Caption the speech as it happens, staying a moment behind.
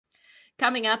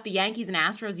Coming up, the Yankees and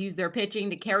Astros use their pitching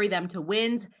to carry them to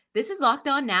wins. This is Locked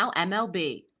On Now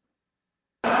MLB.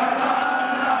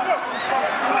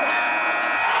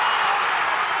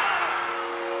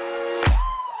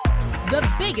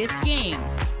 The biggest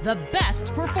games, the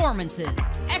best performances,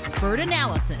 expert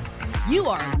analysis. You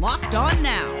are Locked On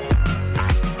Now.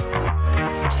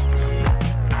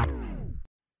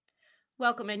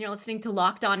 Welcome in. You're listening to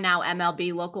Locked On Now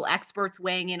MLB, local experts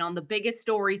weighing in on the biggest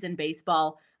stories in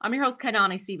baseball. I'm your host,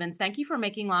 Kainani Stevens. Thank you for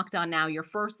making Locked On Now your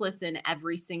first listen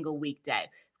every single weekday.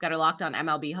 We've got our Locked On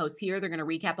MLB hosts here. They're going to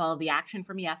recap all of the action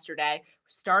from yesterday. We're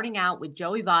starting out with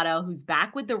Joey Votto, who's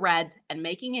back with the Reds and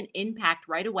making an impact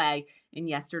right away in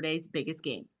yesterday's biggest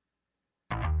game.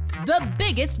 The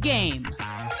biggest game.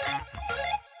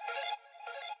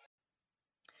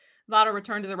 Votto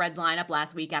returned to the Reds lineup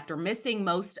last week after missing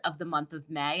most of the month of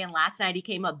May, and last night he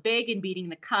came up big in beating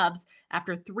the Cubs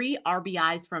after 3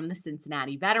 RBIs from the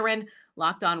Cincinnati veteran.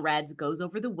 Locked On Reds goes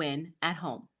over the win at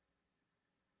home.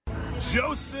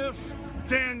 Joseph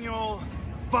Daniel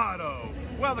Votto.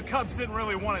 Well, the Cubs didn't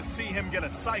really want to see him get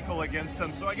a cycle against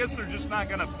them, so I guess they're just not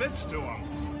going to pitch to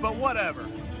him. But whatever.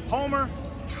 Homer,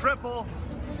 triple,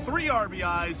 3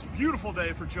 RBIs. Beautiful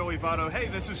day for Joey Votto. Hey,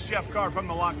 this is Jeff Carr from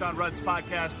the Locked On Reds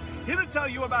podcast, here to tell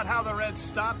you about how the Reds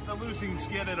stopped the losing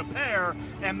skid at a pair,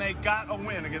 and they got a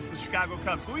win against the Chicago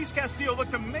Cubs. Luis Castillo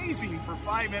looked amazing for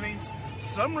 5 innings.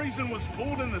 Some reason was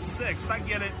pulled in the 6th. I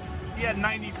get it. He had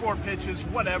 94 pitches,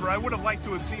 whatever. I would have liked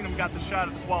to have seen him got the shot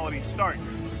at the quality start.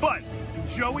 But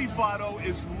Joey Votto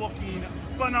is looking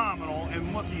phenomenal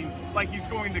and looking like he's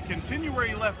going to continue where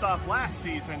he left off last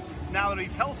season now that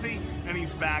he's healthy and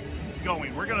he's back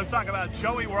going. We're going to talk about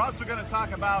Joey. We're also going to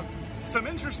talk about some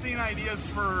interesting ideas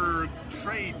for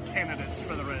trade candidates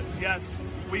for the Reds. Yes,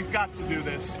 we've got to do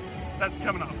this. That's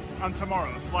coming up on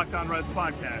tomorrow's Locked On Reds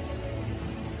podcast.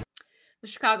 The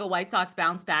Chicago White Sox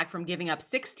bounced back from giving up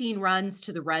 16 runs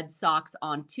to the Red Sox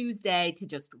on Tuesday to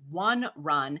just 1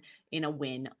 run in a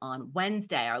win on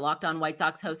Wednesday. Our Locked On White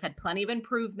Sox host had plenty of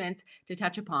improvements to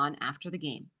touch upon after the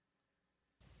game.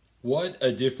 What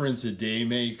a difference a day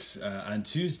makes. On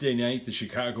Tuesday night, the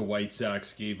Chicago White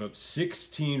Sox gave up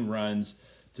 16 runs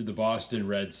to the Boston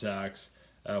Red Sox.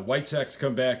 White Sox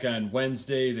come back on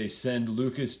Wednesday. They send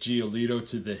Lucas Giolito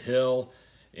to the hill.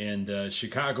 And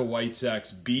Chicago White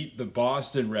Sox beat the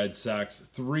Boston Red Sox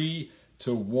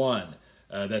 3-1.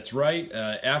 That's right.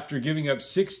 After giving up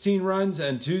 16 runs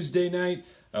on Tuesday night,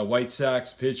 White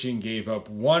Sox pitching gave up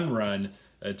 1 run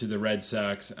to the Red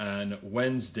Sox on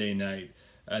Wednesday night.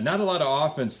 Not a lot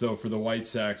of offense, though, for the White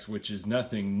Sox, which is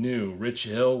nothing new. Rich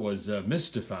Hill was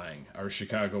mystifying our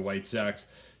Chicago White Sox.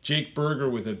 Jake Burger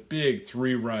with a big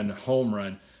 3-run home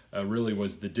run really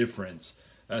was the difference.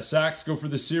 Sox go for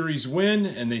the series win,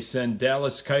 and they send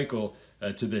Dallas Keuchel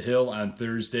to the hill on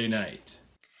Thursday night.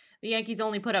 The Yankees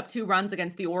only put up 2 runs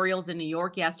against the Orioles in New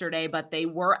York yesterday, but they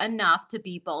were enough to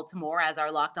beat Baltimore, as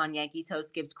our Locked On Yankees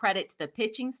host gives credit to the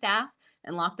pitching staff,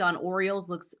 and Locked On Orioles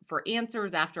looks for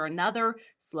answers after another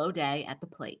slow day at the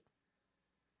plate.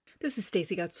 This is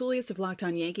Stacey Gotsoulias of Locked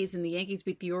On Yankees, and the Yankees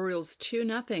beat the Orioles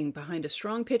 2-0 behind a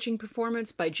strong pitching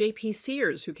performance by J.P.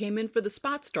 Sears, who came in for the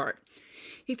spot start.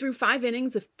 He threw 5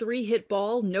 innings of 3-hit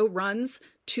ball, no runs,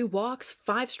 2 walks,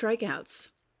 5 strikeouts.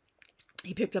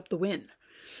 He picked up the win.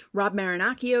 Rob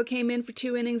Marinaccio came in for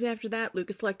 2 innings after that.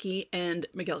 Lucas Luetge and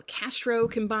Miguel Castro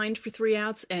combined for 3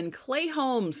 outs. And Clay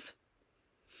Holmes,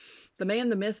 the man,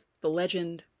 the myth, the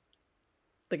legend,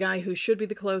 the guy who should be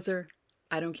the closer.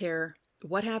 I don't care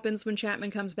what happens when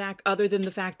Chapman comes back, other than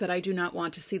the fact that I do not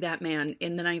want to see that man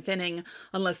in the 9th inning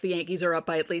unless the Yankees are up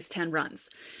by at least 10 runs.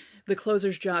 The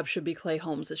closer's job should be Clay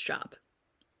Holmes' job.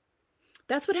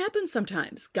 That's what happens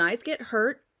sometimes. Guys get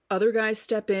hurt, other guys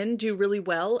step in, do really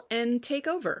well, and take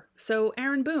over. So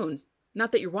Aaron Boone,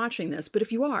 not that you're watching this, but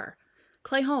if you are,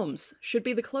 Clay Holmes should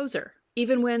be the closer,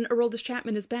 even when Aroldis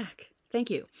Chapman is back. Thank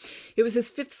you. It was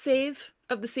his 5th save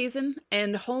of the season,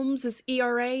 and Holmes'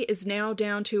 ERA is now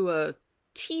down to a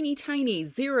teeny tiny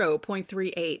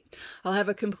 0.38. I'll have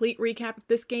a complete recap of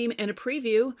this game and a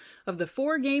preview of the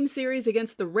 4-game series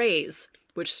against the Rays,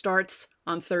 which starts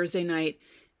on Thursday night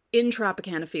in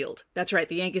Tropicana Field. That's right,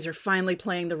 the Yankees are finally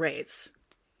playing the Rays.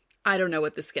 I don't know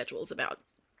what this schedule is about.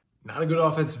 Not a good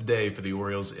offensive day for the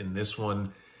Orioles in this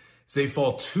one. They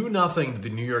fall 2-0 to the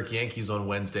New York Yankees on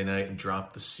Wednesday night and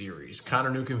drop the series. Connor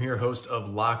Newcomb here, host of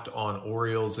Locked On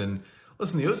Orioles, and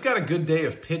listen, the O's got a good day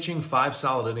of pitching, 5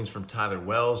 solid innings from Tyler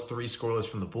Wells, 3 scoreless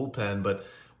from the bullpen, but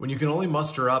when you can only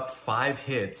muster up 5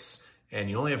 hits and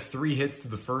you only have 3 hits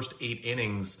through the first 8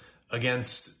 innings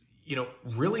against,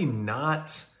 really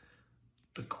not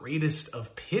the greatest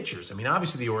of pitchers. I mean,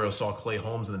 obviously the Orioles saw Clay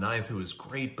Holmes in the 9th, who was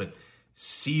great, but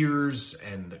Sears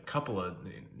and a couple of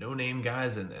no-name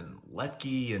guys and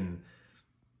Letke, and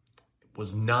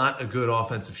was not a good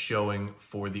offensive showing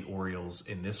for the Orioles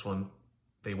in this one.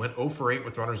 They went 0 for 8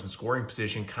 with runners in scoring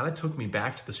position. Kind of took me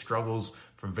back to the struggles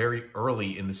from very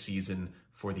early in the season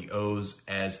for the O's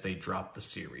as they dropped the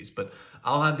series. But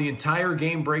I'll have the entire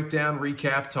game breakdown,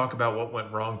 recap, talk about what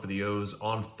went wrong for the O's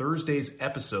on Thursday's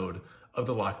episode of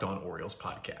the Locked On Orioles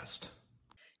podcast.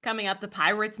 Coming up, the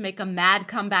Pirates make a mad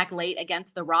comeback late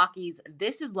against the Rockies.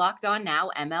 This is Locked On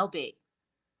Now MLB.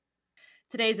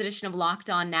 Today's edition of Locked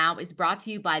On Now is brought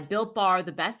to you by Built Bar,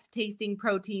 the best tasting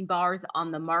protein bars on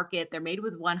the market. They're made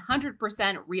with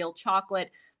 100% real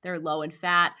chocolate. They're low in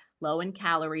fat, low in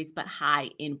calories, but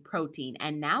high in protein.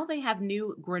 And now they have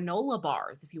new granola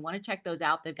bars. If you want to check those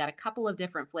out, they've got a couple of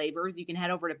different flavors. You can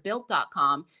head over to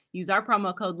Built.com, use our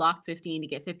promo code LOCKED15 to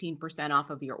get 15% off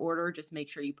of your order. Just make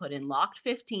sure you put in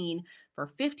LOCKED15 for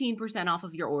 15% off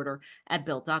of your order at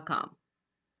Built.com.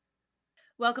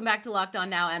 Welcome back to Locked On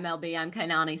Now MLB. I'm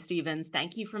Kainani Stevens.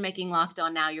 Thank you for making Locked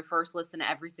On Now your first listen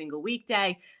every single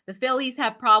weekday. The Phillies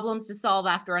have problems to solve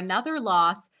after another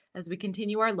loss as we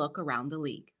continue our look around the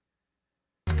league.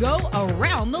 Let's go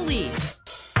around the league.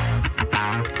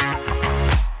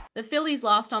 The Phillies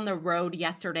lost on the road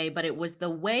yesterday, but it was the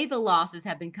way the losses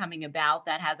have been coming about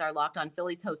that has our Locked On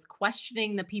Phillies host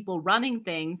questioning the people running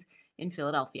things in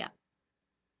Philadelphia.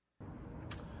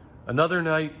 Another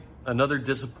night, another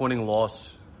disappointing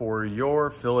loss for your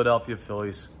Philadelphia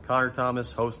Phillies. Connor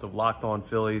Thomas, host of Locked On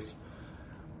Phillies.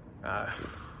 I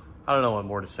don't know what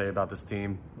more to say about this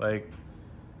team.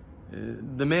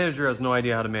 The manager has no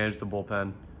idea how to manage the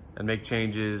bullpen and make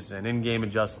changes and in-game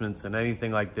adjustments and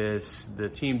anything like this. The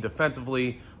team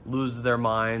defensively loses their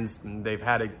minds. And they've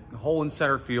had a hole in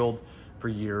center field for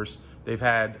years. They've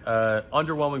had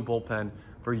underwhelming bullpen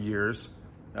for years.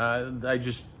 I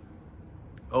just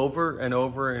over and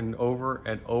over and over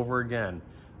and over again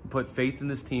put faith in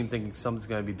this team thinking something's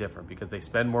going to be different because they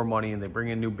spend more money and they bring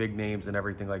in new big names and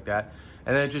everything like that.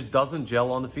 And then it just doesn't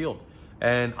gel on the field.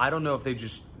 And I don't know if they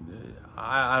just,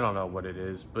 I don't know what it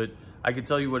is, but I can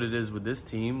tell you what it is with this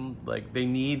team. They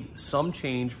need some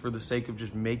change for the sake of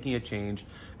just making a change.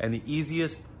 And the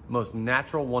easiest, most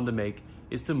natural one to make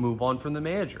is to move on from the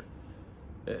manager.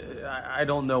 I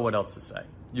don't know what else to say.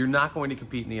 You're not going to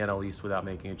compete in the NL East without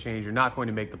making a change. You're not going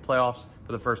to make the playoffs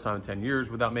for the first time in 10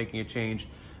 years without making a change.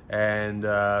 And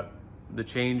the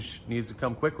change needs to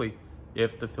come quickly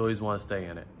if the Phillies want to stay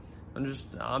in it.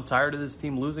 I'm tired of this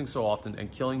team losing so often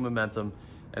and killing momentum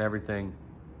and everything.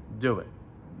 Do it.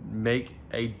 Make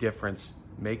a difference.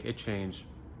 Make a change,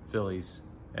 Phillies,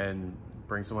 and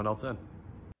bring someone else in.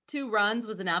 2 runs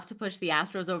was enough to push the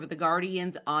Astros over the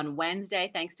Guardians on Wednesday,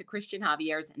 thanks to Christian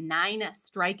Javier's 9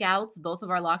 strikeouts. Both of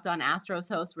our Locked On Astros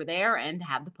hosts were there and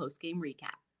have the post-game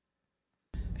recap.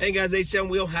 Hey guys, HM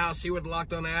Wheelhouse here with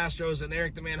Locked On Astros and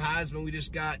Eric the Man Heisman. We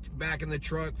just got back in the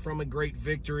truck from a great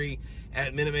victory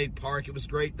at Minute Maid Park. It was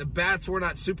great. The bats were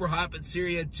not super hot, but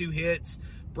Siri had 2 hits.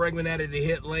 Bregman added a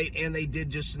hit late, and they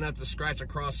did just enough to scratch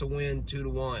across the win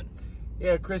 2-1.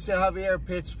 Yeah, Christian Javier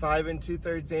pitched 5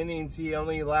 2/3 innings. He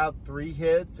only allowed 3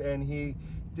 hits, and he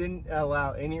didn't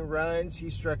allow any runs.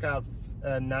 He struck out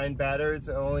 9 batters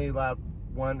and only allowed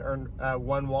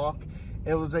one walk.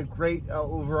 It was a great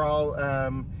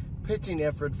overall pitching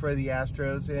effort for the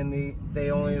Astros, and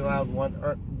they only allowed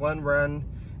one run,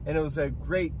 and it was a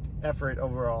great effort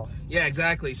overall. Yeah,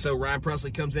 exactly. So Ryan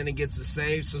Presley comes in and gets the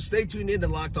save. So stay tuned in to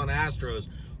Locked On Astros.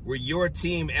 We're your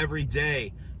team every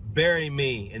day. Bury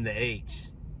me in the H.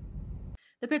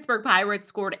 The Pittsburgh Pirates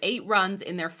scored 8 runs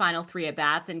in their final 3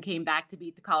 at-bats and came back to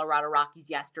beat the Colorado Rockies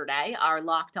yesterday. Our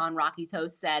Locked On Rockies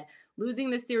host said losing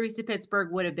this series to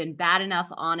Pittsburgh would have been bad enough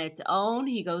on its own.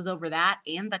 He goes over that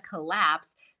and the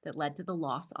collapse that led to the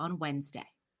loss on Wednesday.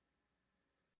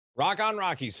 Rock on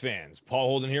Rockies fans. Paul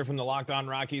Holden here from the Locked On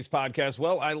Rockies podcast.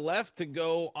 Well, I left to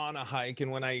go on a hike,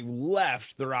 and when I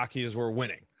left, the Rockies were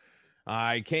winning.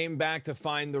 I came back to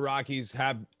find the Rockies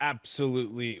have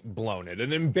absolutely blown it.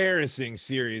 An embarrassing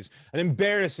series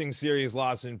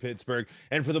loss in Pittsburgh.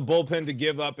 And for the bullpen to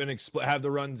give up and have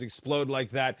the runs explode like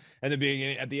that at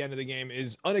the end of the game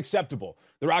is unacceptable.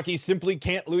 The Rockies simply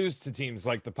can't lose to teams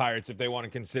like the Pirates if they want to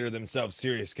consider themselves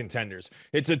serious contenders.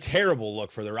 It's a terrible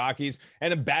look for the Rockies,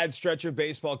 and a bad stretch of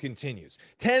baseball continues.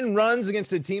 10 runs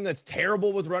against a team that's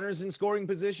terrible with runners in scoring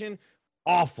position?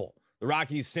 Awful. The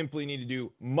Rockies simply need to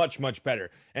do much, much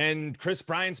better. And Chris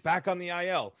Bryant's back on the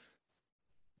IL.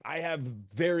 I have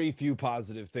very few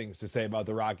positive things to say about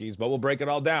the Rockies, but we'll break it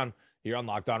all down here on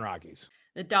Locked On Rockies.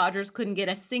 The Dodgers couldn't get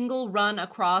a single run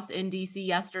across in D.C.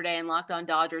 yesterday, and Locked On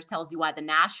Dodgers tells you why the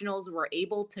Nationals were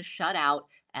able to shut out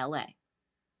L.A.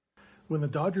 when the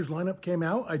Dodgers lineup came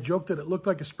out, I joked that it looked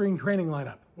like a spring training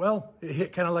lineup. Well, it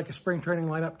hit kind of like a spring training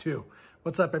lineup too.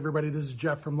 What's up, everybody? This is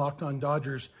Jeff from Locked On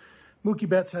Dodgers. Mookie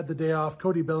Betts had the day off.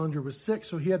 Cody Bellinger was sick,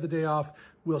 so he had the day off.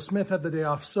 Will Smith had the day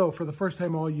off. So for the first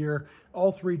time all year,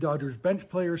 all three Dodgers bench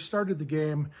players started the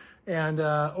game. And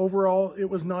overall, it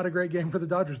was not a great game for the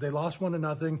Dodgers. They lost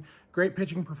 1-0. Great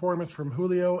pitching performance from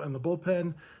Julio and the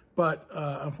bullpen. But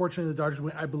unfortunately, the Dodgers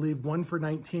went, I believe, 1 for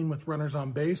 19 with runners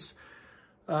on base,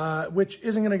 which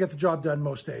isn't going to get the job done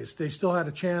most days. They still had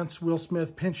a chance. Will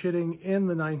Smith pinch hitting in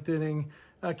the 9th inning.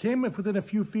 Came up within a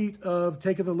few feet of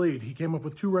taking the lead. He came up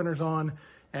with 2 runners on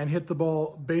and hit the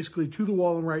ball basically to the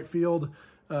wall in right field,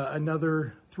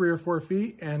 another 3 or 4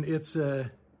 feet, and it's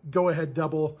a go-ahead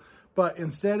double. But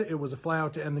instead, it was a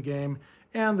fly-out to end the game,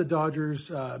 and the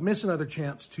Dodgers miss another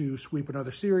chance to sweep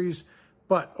another series.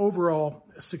 But overall,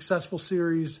 a successful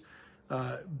series,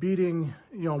 winning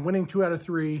 2 out of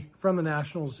 3 from the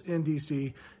Nationals in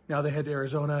D.C. Now they head to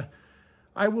Arizona.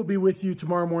 I will be with you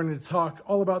tomorrow morning to talk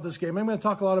all about this game. I'm going to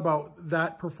talk a lot about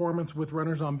that performance with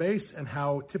runners on base and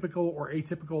how typical or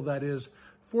atypical that is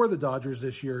for the Dodgers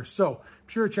this year. So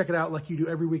be sure to check it out like you do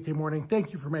every weekday morning.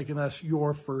 Thank you for making us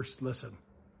your first listen.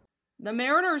 The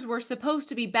Mariners were supposed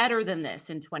to be better than this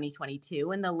in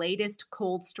 2022, and the latest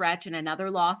cold stretch and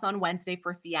another loss on Wednesday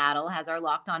for Seattle has our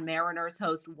Locked On Mariners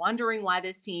host wondering why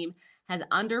this team has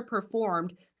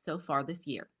underperformed so far this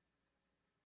year.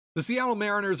 The Seattle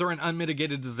Mariners are an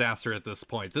unmitigated disaster at this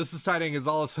point. This is Ty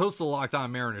Gonzalez, host of the Locked On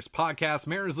Mariners podcast.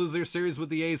 Mariners lose their series with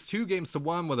the A's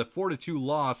 2-1 with a 4-2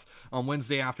 loss on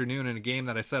Wednesday afternoon in a game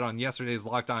that I said on yesterday's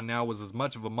Locked On Now was as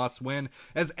much of a must-win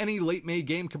as any late May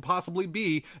game could possibly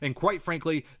be, and quite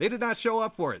frankly, they did not show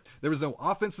up for it. There was no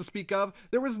offense to speak of.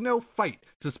 There was no fight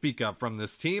to speak of from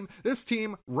this team. This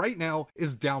team right now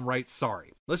is downright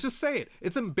sorry. Let's just say it.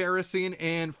 It's embarrassing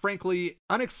and frankly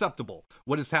unacceptable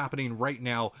what is happening right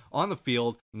now on the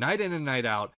field, night in and night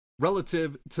out,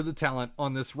 relative to the talent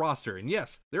on this roster. And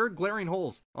yes, there are glaring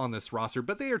holes on this roster,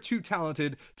 but they are too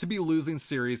talented to be losing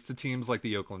series to teams like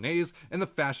the Oakland A's in the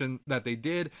fashion that they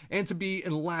did, and to be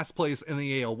in last place in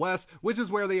the AL West, which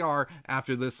is where they are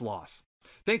after this loss.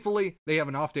 Thankfully, they have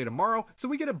an off day tomorrow, so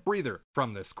we get a breather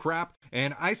from this crap,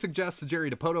 and I suggest to Jerry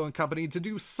Dipoto and company to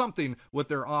do something with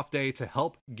their off day to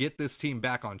help get this team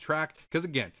back on track, because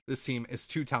again, this team is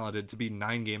too talented to be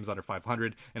 9 games under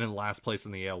 500 and in last place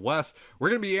in the AL West. We're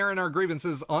going to be airing our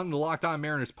grievances on the Locked On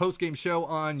Mariners postgame show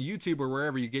on YouTube or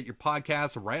wherever you get your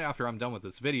podcasts right after I'm done with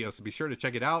this video, so be sure to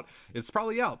check it out. It's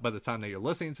probably out by the time that you're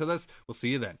listening to this. We'll see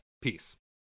you then. Peace.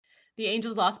 The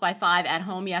Angels lost by 5 at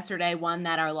home yesterday, one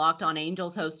that our Locked On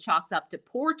Angels host chalks up to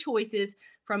poor choices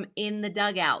from in the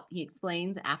dugout. He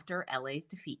explains after LA's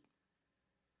defeat.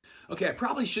 Okay, I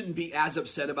probably shouldn't be as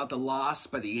upset about the loss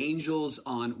by the Angels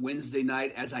on Wednesday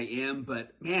night as I am,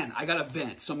 but man, I got to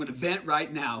vent. So I'm going to vent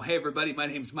right now. Hey, everybody, my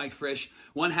name's Mike Frisch,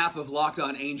 one half of Locked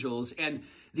On Angels, and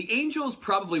the Angels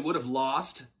probably would have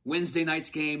lost Wednesday night's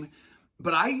game,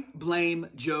 but I blame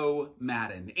Joe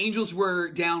Maddon. Angels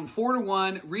were down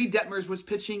 4-1. Reed Detmers was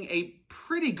pitching a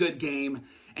pretty good game,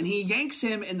 and he yanks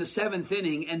him in the 7th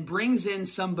inning and brings in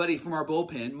somebody from our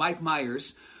bullpen, Mike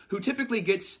Myers, who typically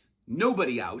gets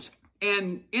nobody out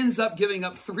and ends up giving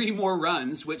up 3 more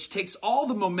runs, which takes all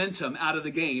the momentum out of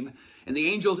the game, and the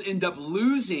Angels end up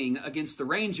losing against the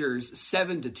Rangers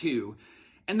 7-2.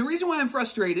 And the reason why I'm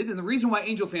frustrated, and the reason why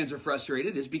Angel fans are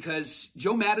frustrated, is because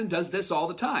Joe Maddon does this all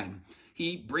the time.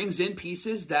 He brings in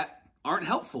pieces that aren't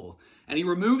helpful, and he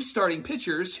removes starting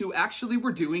pitchers who actually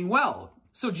were doing well.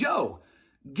 So Joe,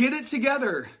 get it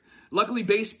together. Luckily,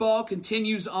 baseball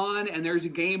continues on, and there's a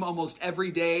game almost every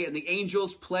day, and the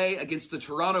Angels play against the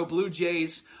Toronto Blue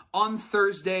Jays on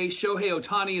Thursday. Shohei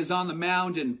Ohtani is on the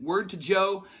mound, and word to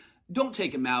Joe, don't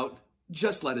take him out.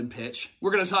 Just let him pitch.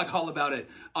 We're going to talk all about it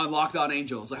on Locked On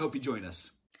Angels. I hope you join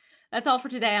us. That's all for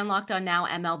today on Locked On Now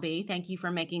MLB. Thank you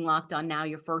for making Locked On Now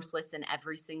your first listen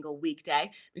every single weekday.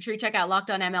 Make sure you check out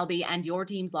Locked On MLB and your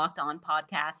team's Locked On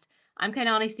podcast. I'm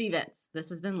Kainani Stevens. This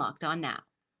has been Locked On Now.